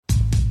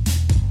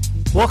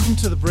Welcome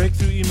to the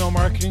Breakthrough Email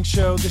Marketing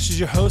Show. This is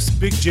your host,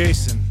 Big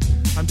Jason.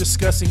 I'm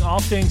discussing all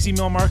things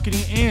email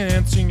marketing and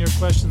answering your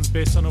questions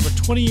based on over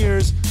 20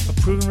 years of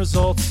proven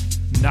results,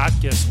 not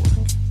guesswork.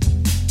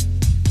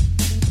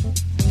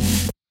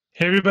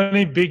 Hey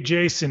everybody, Big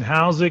Jason.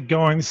 How's it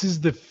going? This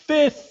is the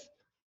 5th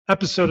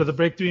episode of the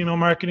Breakthrough Email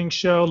Marketing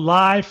Show,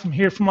 live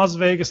from Las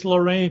Vegas. A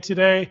little rainy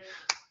today.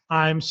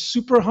 I'm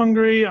super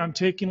hungry. I'm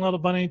taking Little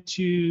Bunny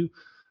to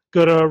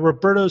go to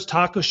Roberto's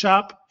Taco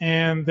Shop,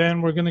 and then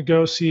we're going to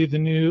go see the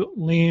new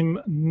Liam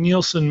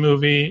Neeson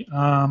movie.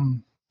 I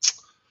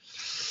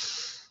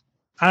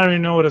don't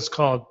even know what it's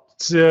called.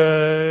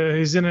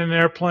 He's in an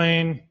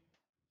airplane,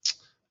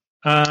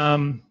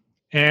 and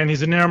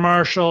he's an air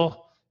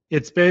marshal.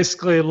 It's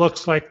basically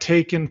looks like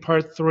Taken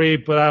Part 3,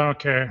 but I don't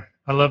care.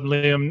 I love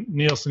Liam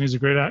Neeson. He's a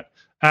great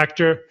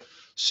actor.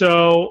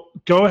 So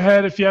go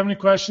ahead. If you have any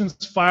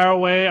questions, fire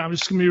away. I'm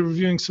just going to be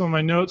reviewing some of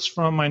my notes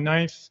from my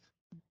 9th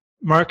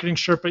Marketing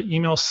Sherpa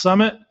Email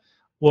Summit.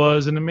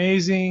 Was an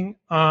amazing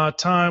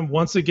time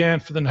once again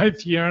for the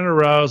 9th year in a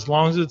row. As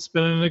long as it's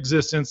been in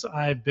existence,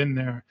 I've been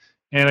there.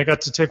 And I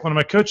got to take one of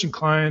my coaching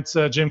clients,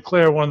 Jim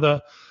Clare,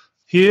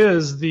 he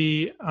is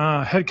the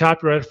head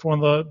copywriter for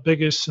one of the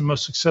biggest and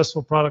most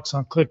successful products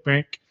on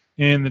ClickBank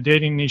in the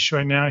dating niche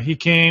right now. He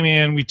came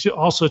and we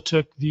also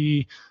took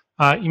the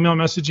email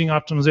messaging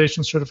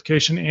optimization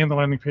certification and the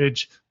landing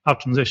page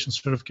optimization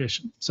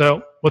certification.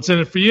 So what's in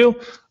it for you?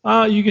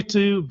 You get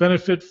to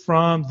benefit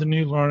from the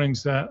new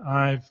learnings that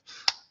I've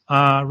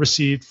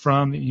received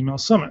from the email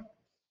summit.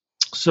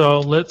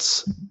 So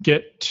let's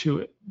get to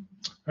it.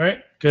 All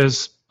right,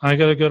 because I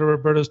got to go to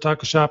Roberto's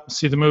Taco Shop and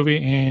see the movie,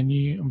 and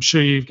I'm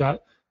sure you've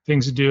got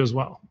things to do as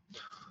well.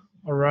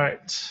 All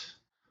right.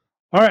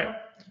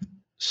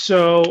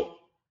 So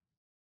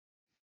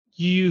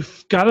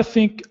you've got to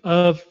think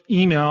of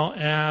email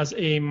as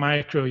a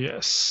micro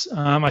yes.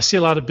 I see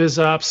a lot of biz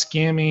ops,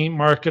 scammy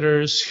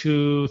marketers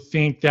who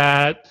think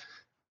that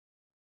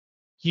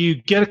you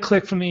get a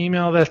click from the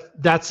email,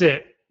 that's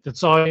it.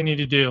 That's all you need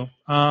to do.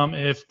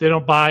 If they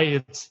don't buy,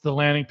 it's the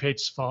landing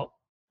page's fault.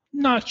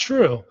 Not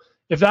true.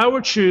 If that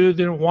were true,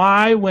 then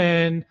why,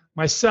 when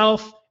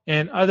myself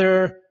and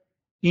other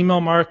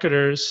email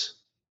marketers,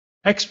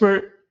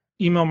 expert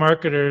email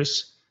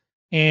marketers,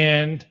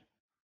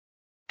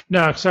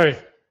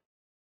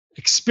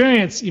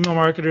 experienced email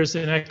marketers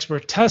and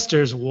expert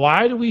testers,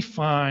 why do we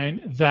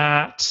find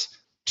that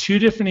two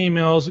different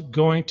emails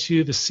going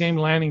to the same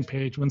landing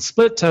page, when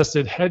split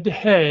tested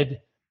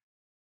head-to-head,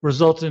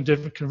 result in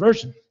different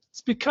conversion? It's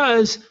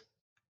because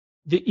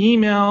the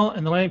email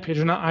and the landing page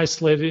are not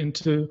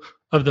isolated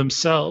of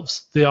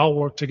themselves. They all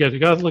work together. You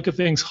got to look at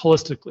things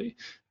holistically. You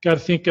got to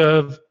think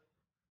of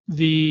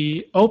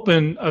the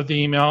open of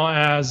the email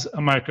as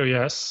a micro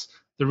yes,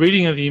 the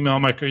reading of the email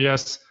micro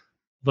yes,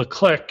 the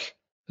click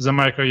as a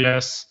micro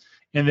yes,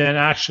 and then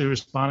actually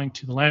responding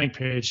to the landing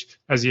page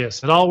as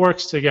yes. It all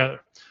works together.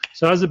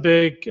 So that's a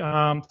big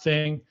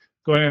thing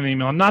going in the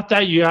email. Not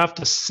that you have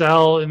to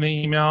sell in the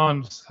email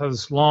and have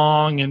this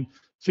long and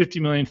 50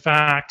 million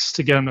facts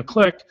to get them to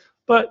click,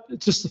 but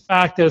it's just the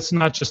fact that it's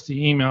not just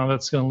the email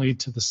that's going to lead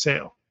to the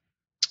sale.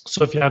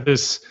 So if you have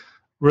this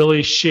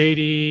really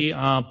shady,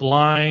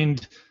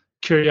 blind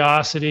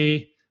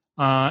curiosity,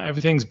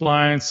 everything's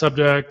blind,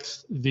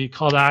 subject, the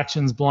call to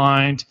action's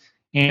blind,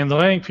 and the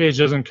landing page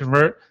doesn't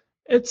convert,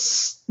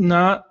 it's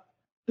not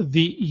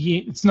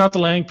the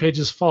landing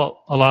page's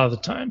fault a lot of the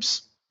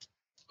times,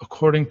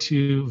 according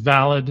to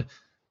valid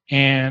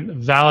and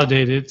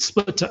validated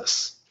split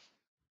tests.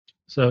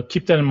 So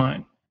keep that in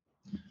mind.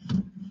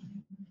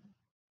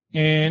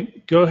 And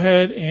go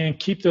ahead and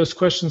keep those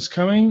questions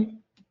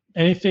coming.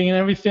 Anything and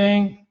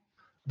everything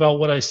about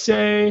what I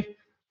say,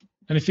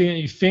 anything that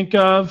you think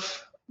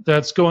of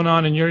that's going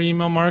on in your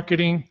email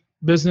marketing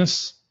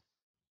business,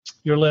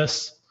 your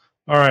list.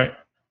 All right.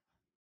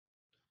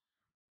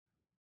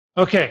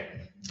 Okay.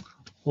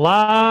 A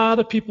lot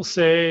of people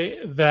say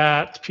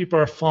that people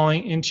are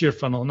falling into your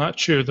funnel. Not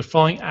true. They're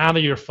falling out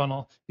of your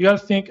funnel. You got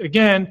to think,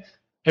 again,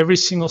 every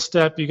single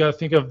step, you got to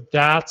think of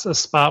that's a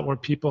spot where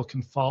people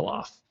can fall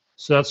off.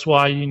 So that's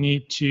why you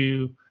need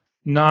to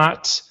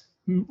not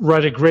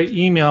write a great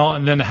email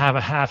and then have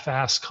a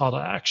half-assed call to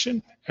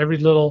action. Every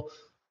little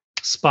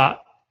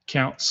spot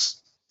counts.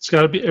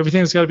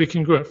 Everything's got to be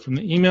congruent, from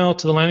the email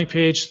to the landing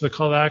page to the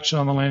call to action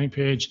on the landing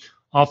page,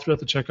 all throughout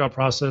the checkout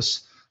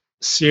process.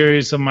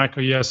 Series of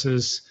micro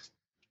yeses.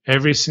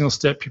 Every single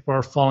step, people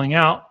are falling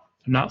out.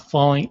 They're not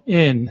falling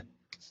in.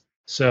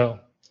 So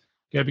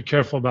you got to be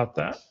careful about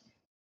that.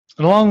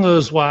 And along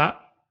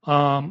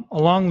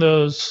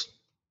those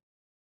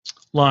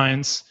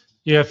lines,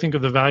 you got to think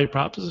of the value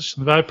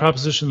proposition. The value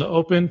proposition to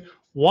open.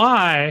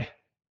 Why,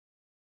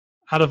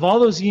 out of all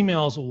those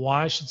emails,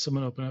 why should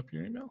someone open up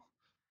your email?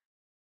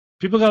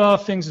 People got a lot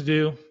of things to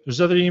do.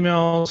 There's other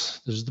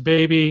emails. There's the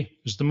baby.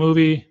 There's the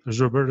movie. There's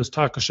Roberto's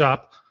Taco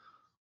Shop.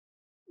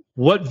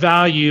 What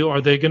value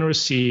are they going to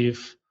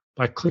receive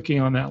by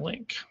clicking on that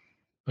link,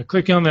 by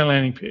clicking on that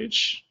landing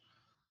page,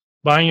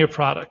 buying your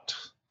product?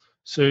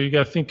 So you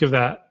got to think of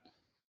that.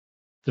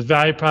 the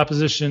value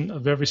proposition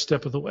of every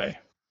step of the way.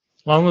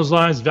 Along those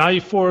lines,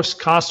 value force,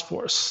 cost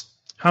force.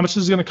 How much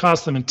is it going to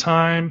cost them in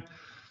time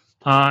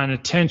and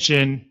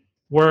attention,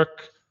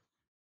 work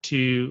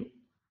to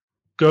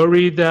go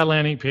read that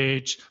landing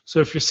page? So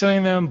if you're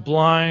sending them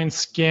blind,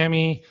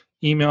 scammy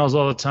emails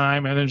all the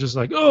time and they're just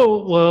like,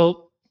 oh,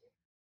 well,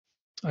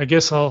 I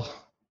guess I'll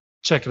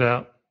check it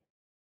out.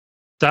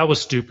 That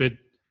was stupid.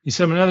 You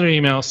send them another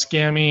email,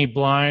 scammy,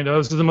 blind. Oh,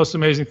 this is the most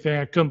amazing thing.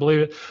 I couldn't believe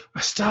it.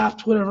 I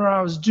stopped whatever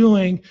I was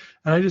doing,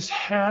 and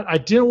I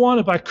didn't want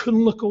it, but I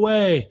couldn't look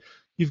away.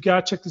 You've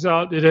got to check this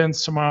out. It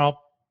ends tomorrow.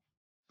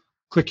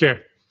 Click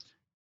here.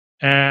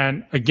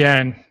 And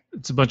again,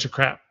 it's a bunch of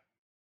crap.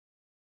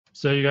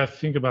 So you got to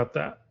think about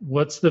that.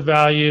 What's the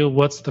value?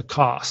 What's the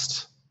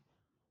cost?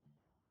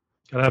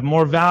 Got to have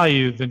more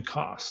value than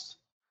cost.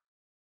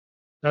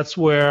 That's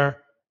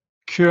where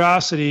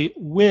curiosity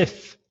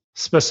with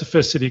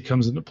specificity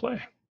comes into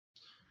play.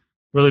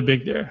 Really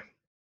big there.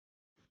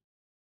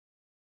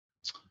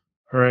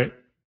 All right,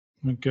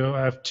 let me go. I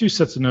have two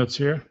sets of notes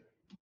here.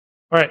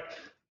 All right,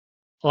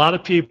 a lot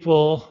of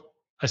people,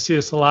 I see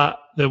this a lot,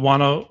 that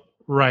want to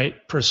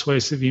write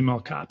persuasive email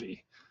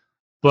copy.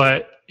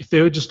 But if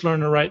they would just learn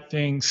to write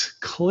things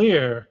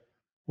clear,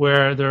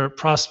 where their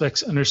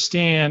prospects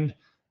understand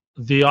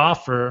the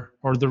offer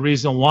or the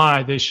reason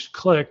why they should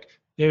click,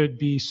 they would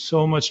be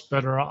so much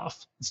better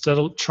off. Instead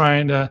of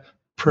trying to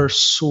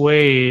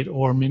persuade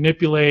or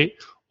manipulate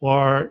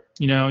or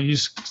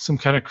use some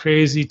kind of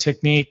crazy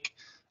technique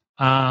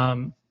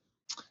to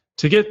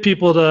get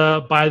people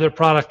to buy their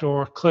product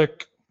or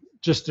click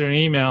just their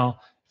email,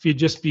 if you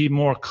just be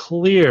more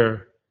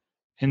clear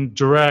and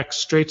direct,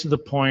 straight to the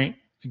point,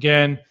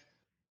 again,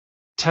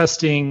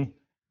 testing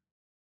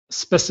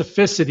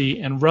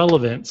specificity and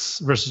relevance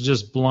versus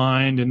just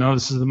blind and, oh,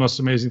 this is the most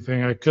amazing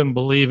thing, I couldn't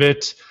believe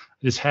it,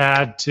 I just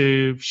had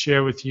to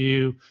share with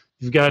you,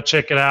 you've got to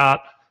check it out.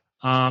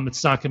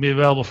 It's not going to be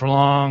available for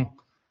long,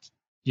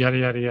 yada,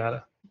 yada,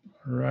 yada.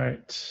 All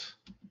right.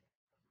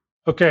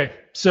 Okay,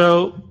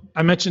 so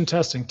I mentioned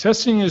testing.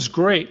 Testing is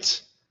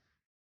great,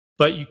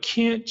 but you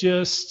can't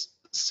just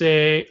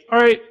say, all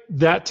right,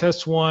 that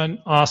test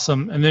won,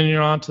 awesome, and then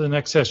you're on to the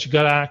next test. You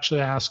got to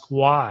actually ask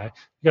why.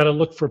 You got to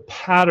look for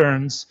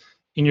patterns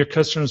in your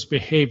customer's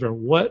behavior.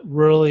 What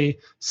really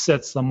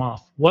sets them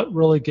off? What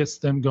really gets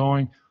them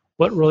going?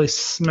 What really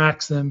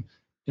smacks them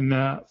in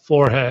the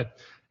forehead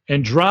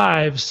and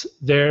drives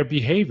their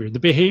behavior, the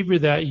behavior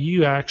that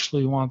you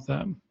actually want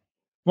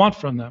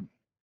from them.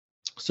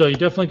 So you're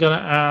definitely going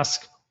to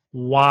ask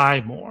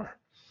why more.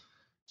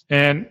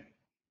 And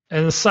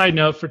a side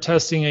note for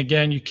testing,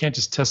 again, you can't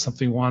just test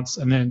something once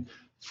and then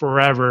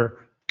forever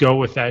go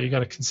with that. You got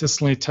to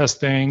consistently test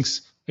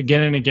things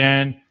again and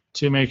again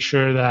to make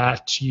sure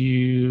that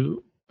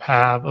you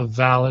have a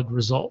valid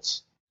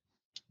results.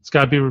 It's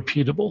got to be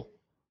repeatable.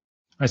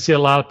 I see a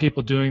lot of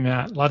people doing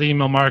that. A lot of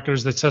email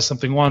marketers that test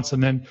something once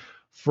and then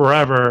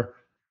forever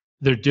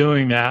they're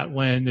doing that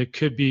when they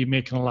could be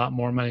making a lot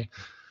more money.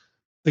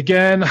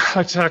 Again,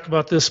 I talk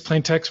about this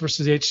plain text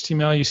versus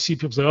HTML. You see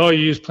people say, oh, you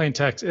use plain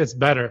text, it's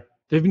better.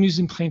 They've been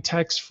using plain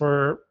text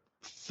for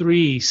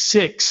 3,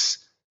 6,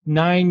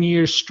 9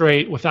 years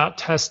straight without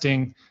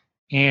testing,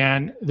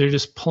 and they're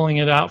just pulling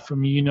it out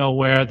from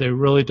where. They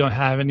really don't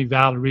have any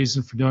valid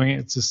reason for doing it.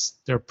 It's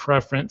just their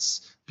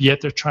preference. Yet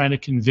they're trying to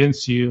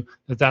convince you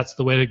that that's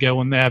the way to go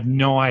when they have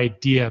no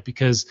idea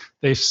because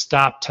they've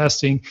stopped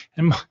testing.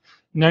 And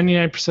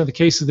 99% of the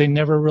cases, they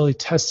never really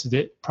tested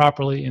it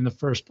properly in the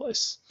first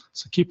place.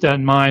 So keep that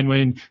in mind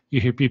when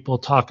you hear people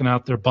talking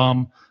out their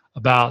bum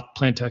about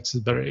plain text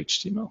is better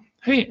HTML.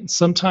 Hey, and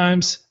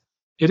sometimes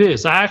it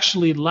is. I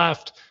actually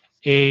left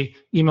a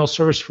email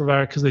service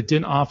provider because they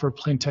didn't offer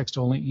plain text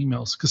only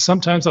emails, because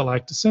sometimes I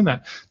like to send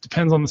that.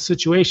 Depends on the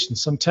situation.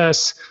 Some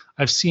tests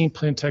I've seen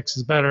plain text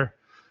is better.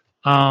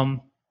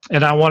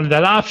 And I wanted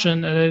that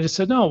option, and they just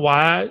said, no,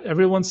 why?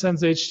 Everyone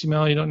sends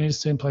HTML. You don't need to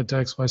send plain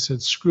text. Well, I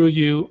said, screw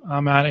you.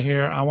 I'm out of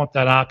here. I want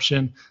that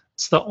option.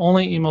 It's the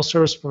only email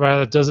service provider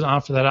that doesn't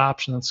offer that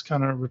option. That's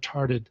kind of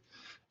retarded,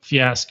 if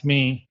you ask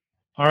me.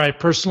 All right,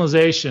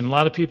 personalization. A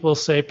lot of people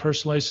say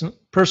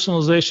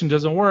personalization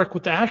doesn't work.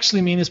 What they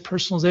actually mean is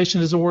personalization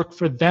doesn't work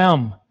for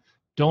them.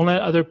 Don't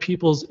let other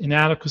people's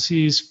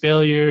inadequacies,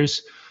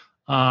 failures,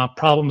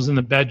 problems in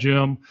the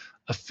bedroom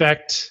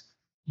affect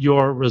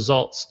your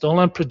results. Don't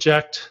let them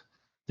project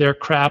their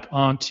crap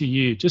onto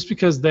you. Just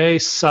because they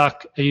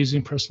suck at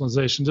using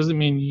personalization doesn't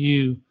mean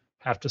you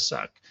have to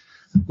suck.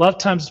 A lot of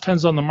times it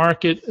depends on the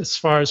market as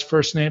far as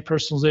first name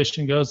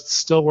personalization goes. It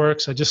still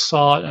works. I just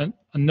saw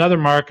another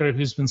marketer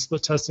who's been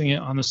split testing it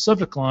on the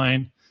subject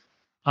line.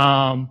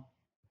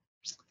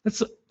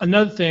 That's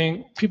another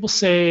thing. People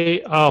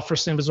say, oh,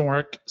 first name doesn't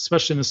work,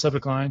 especially in the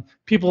subject line.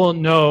 People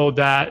know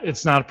that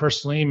it's not a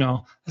personal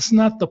email. That's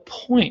not the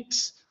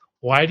point.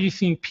 Why do you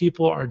think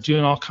people are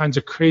doing all kinds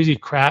of crazy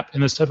crap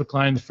in the subject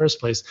line in the first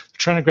place? They're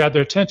trying to grab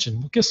their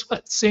attention. Well, guess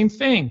what? Same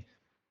thing.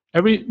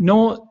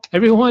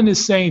 Everyone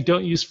is saying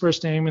don't use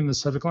first name in the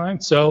subject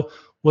line. So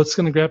what's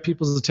going to grab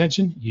people's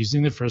attention?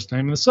 Using the first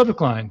name in the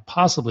subject line,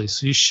 possibly.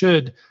 So you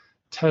should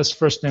test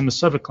first name, the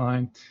subject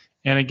line.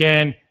 And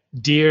again,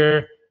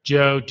 Dear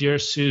Joe, Dear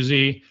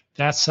Susie,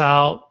 that's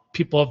how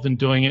people have been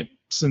doing it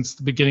since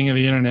the beginning of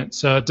the internet.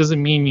 So it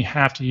doesn't mean you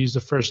have to use the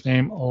first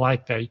name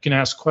like that. You can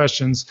ask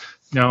questions,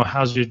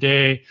 how's your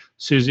day,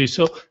 Susie?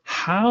 So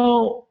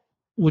how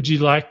would you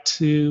like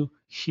to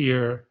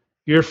hear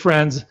your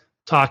friends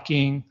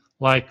talking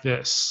like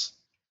this?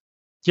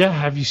 Yeah,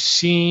 have you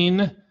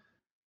seen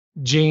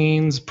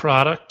Jane's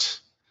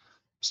product?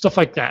 Stuff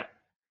like that.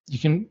 You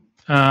can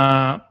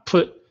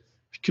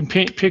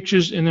paint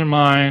pictures in their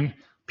mind,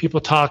 people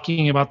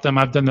talking about them.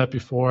 I've done that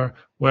before,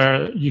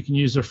 where you can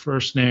use their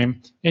first name,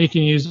 and you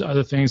can use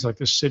other things like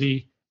their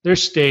city, their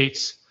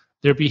states,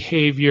 their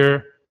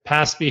behavior,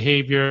 past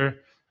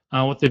behavior,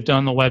 what they've done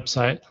on the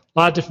website, a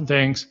lot of different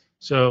things.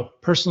 So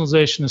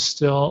personalization is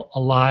still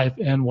alive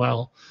and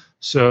well.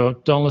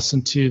 So don't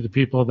listen to the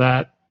people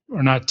that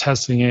are not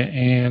testing it,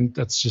 and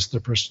that's just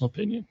their personal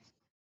opinion.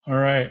 All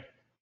right.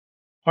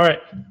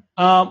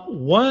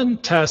 One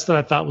test that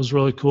I thought was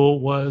really cool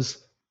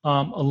was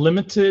a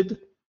limited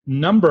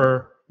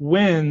number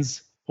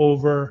wins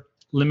over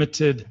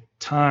limited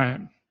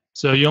time.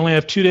 So you only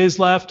have 2 days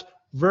left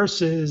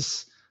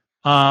versus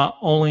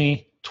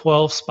only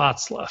 12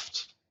 spots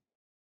left.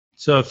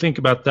 So think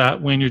about that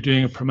when you're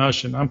doing a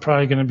promotion. I'm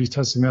probably going to be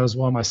testing that as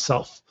well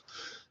myself.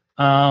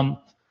 A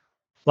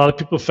lot of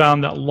people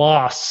found that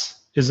loss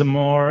is the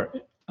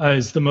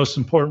most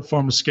important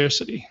form of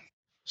scarcity.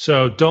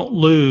 So don't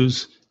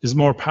lose is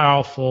more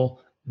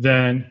powerful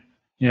than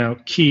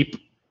keep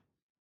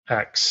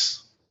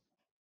X.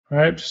 All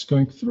right, just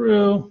going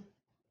through.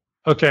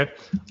 Okay,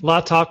 a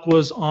lot of talk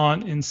was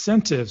on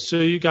incentives. So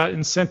you got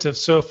incentives.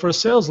 So for a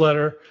sales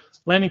letter,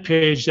 landing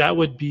page, that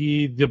would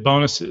be the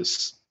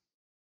bonuses.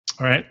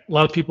 All right, a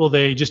lot of people,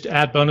 they just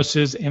add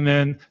bonuses and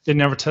then they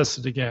never test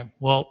it again.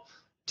 Well,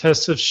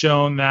 tests have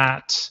shown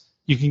that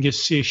you can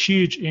see a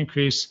huge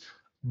increase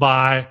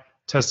by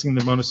testing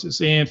the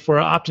bonuses. And for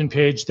an opt-in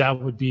page, that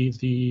would be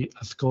the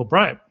ethical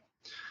bribe.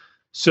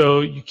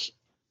 So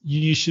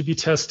you should be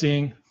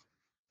testing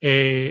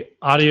a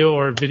audio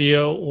or a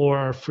video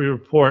or a free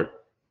report.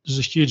 There's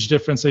a huge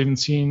difference. I've even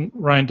seen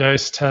Ryan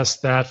Dice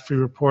test that free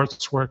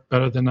reports work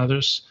better than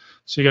others.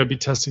 So you got to be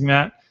testing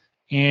that.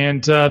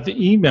 And the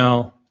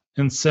email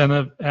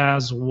incentive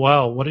as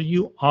well. What are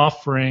you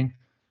offering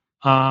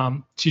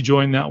to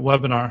join that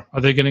webinar?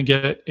 Are they going to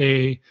get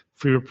a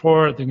free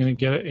report? Are they going to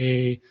get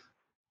a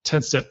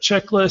 10-step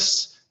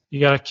checklist? You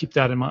got to keep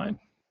that in mind.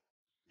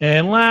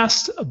 And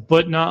last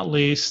but not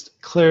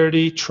least,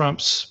 clarity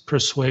trumps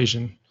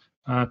persuasion.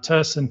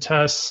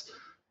 Tests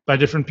by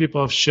different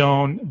people have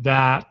shown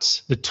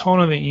that the tone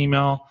of the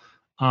email,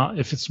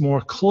 if it's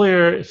more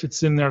clear, if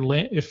it's in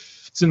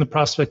the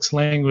prospect's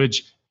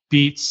language,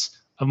 beats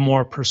a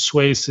more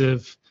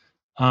persuasive,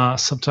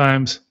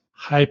 sometimes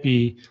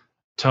hypey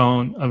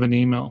tone of an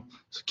email.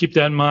 So keep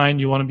that in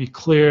mind. You want to be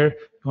clear.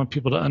 You want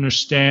people to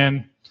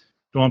understand.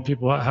 You don't want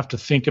people to have to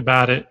think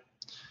about it.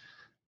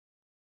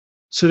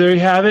 So there you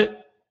have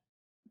it.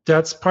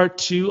 That's part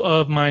 2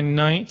 of my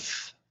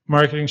 9th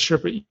Marketing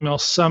Sherpa Email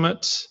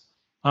Summit.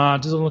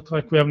 Doesn't look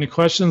like we have any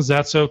questions.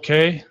 That's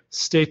okay.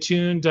 Stay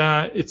tuned.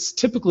 It's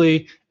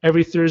typically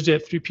every Thursday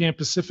at 3 p.m.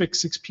 Pacific,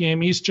 6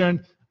 p.m.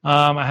 Eastern.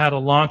 I had a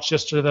launch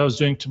yesterday that I was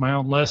doing to my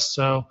own list,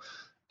 so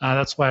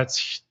that's why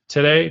it's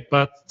today.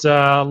 But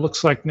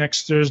looks like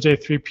next Thursday,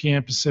 3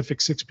 p.m. Pacific,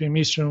 6 p.m.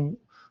 Eastern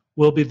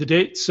will be the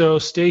date. So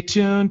stay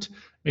tuned.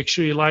 Make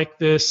sure you like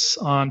this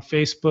on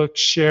Facebook,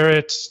 share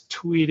it,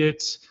 tweet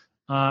it.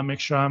 Make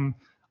sure I'm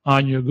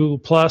on your Google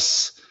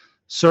Plus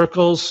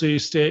circles so you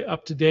stay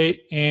up to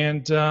date.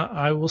 And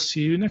I will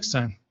see you next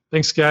time.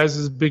 Thanks, guys.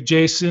 This is Big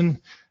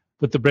Jason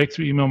with the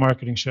Breakthrough Email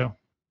Marketing Show.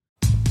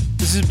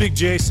 This is Big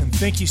Jason.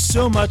 Thank you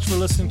so much for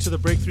listening to the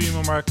Breakthrough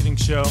Email Marketing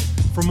Show.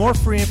 For more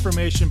free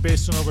information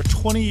based on over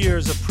 20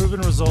 years of proven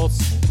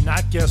results,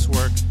 not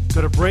guesswork,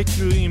 go to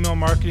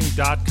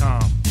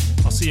breakthroughemailmarketing.com.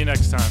 I'll see you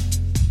next time.